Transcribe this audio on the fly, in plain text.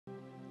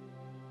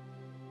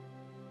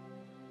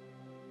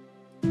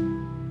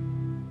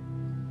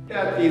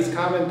that these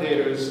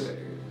commentators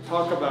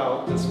talk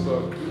about this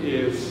book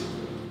is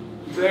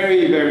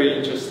very, very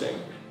interesting.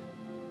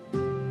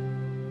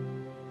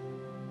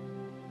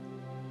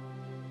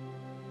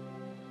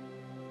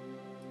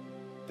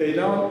 They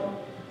don't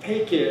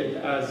take it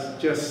as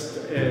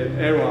just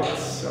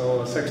eros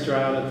or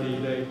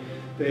sexuality.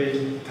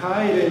 They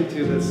tie it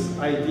into this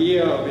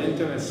idea of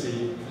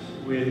intimacy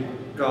with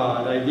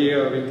God,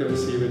 idea of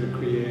intimacy with the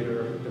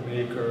Creator, the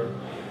Maker.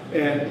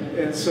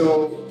 And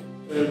so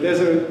the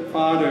desert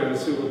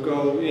fathers who will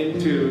go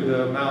into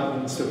the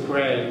mountains to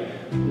pray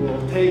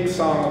will take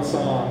Song of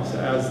Songs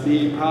as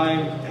the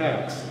prime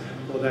text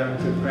for them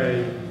to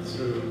pray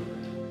through.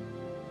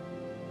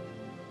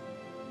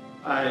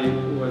 I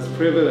was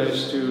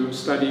privileged to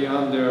study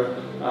under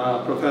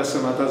Professor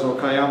Matazo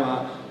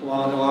Kayama,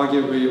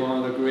 arguably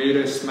one of the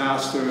greatest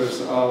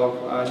masters of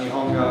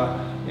Nihonga,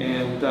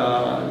 and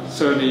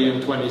certainly in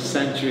the 20th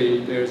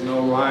century there's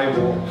no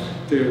rival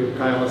to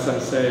Kayama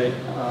Sensei.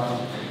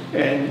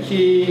 And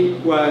he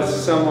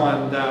was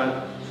someone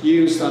that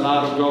used a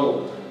lot of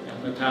gold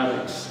and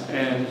metallics,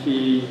 and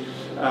he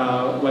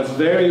was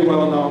very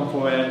well known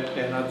for it,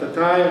 and at the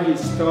time he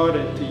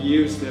started to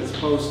use this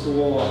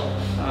post-war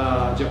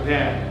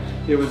Japan.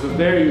 It was a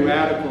very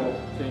radical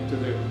thing to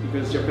do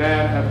because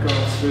Japan had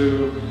gone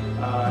through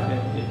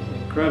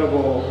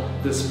incredible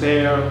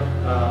despair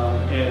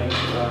and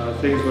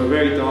things were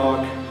very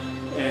dark,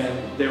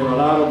 and there were a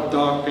lot of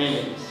dark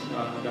paintings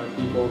that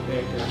people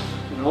painted.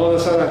 And all of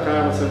a sudden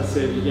Kayama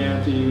Sensei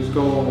began to use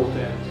gold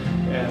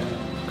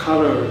and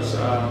colors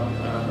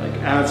like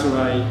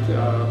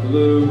azurite,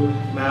 blue,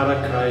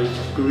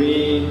 malachite,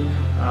 green,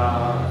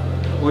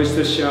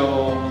 oyster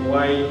shell,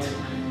 white,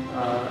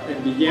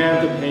 and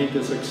began to paint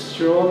this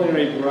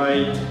extraordinary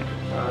bright,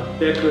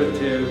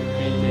 decorative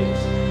paintings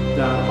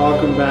that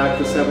harken back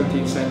to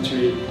 17th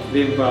century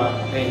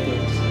Rimba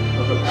paintings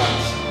of the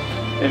past.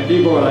 And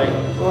people are like,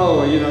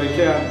 oh, you know, you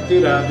can't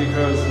do that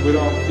because we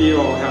don't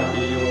feel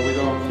happy or we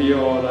don't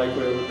feel like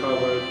we're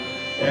recovered.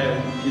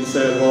 And he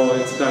said, well,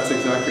 that's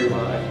exactly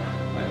why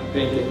I'm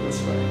painting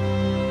this way.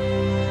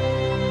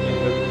 In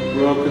the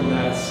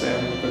brokenness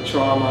and the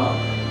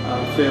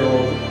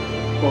trauma-filled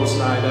post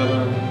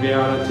 9/11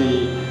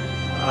 reality,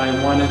 I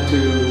wanted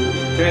to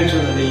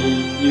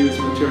intentionally use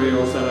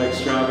materials that are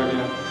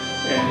extravagant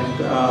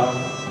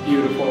and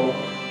beautiful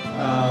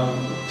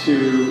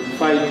to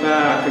fight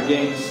back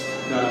against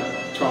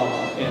that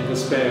trauma and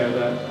despair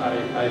that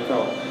I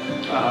felt.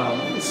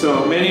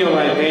 So many of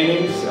my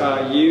paintings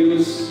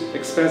use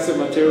expensive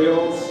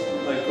materials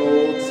like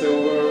gold,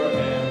 silver,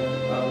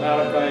 and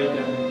malachite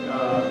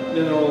and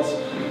minerals.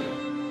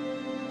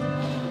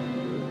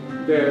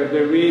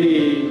 They're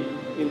really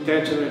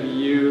intentionally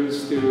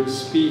used to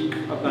speak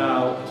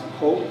about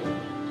hope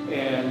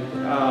and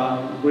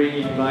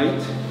bringing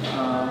light.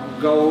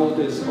 Gold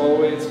has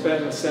always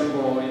been a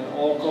symbol in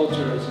all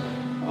cultures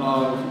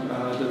of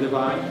the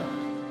divine.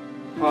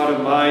 Part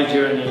of my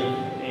journey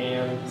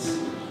and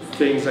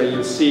things that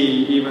you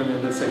see even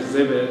in this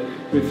exhibit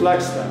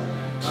reflects that.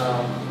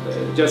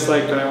 Just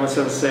like Kayama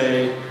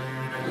Sensei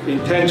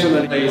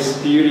intentionally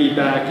placed beauty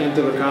back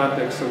into the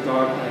context of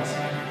darkness,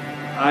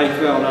 I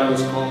felt I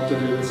was called to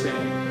do the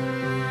same.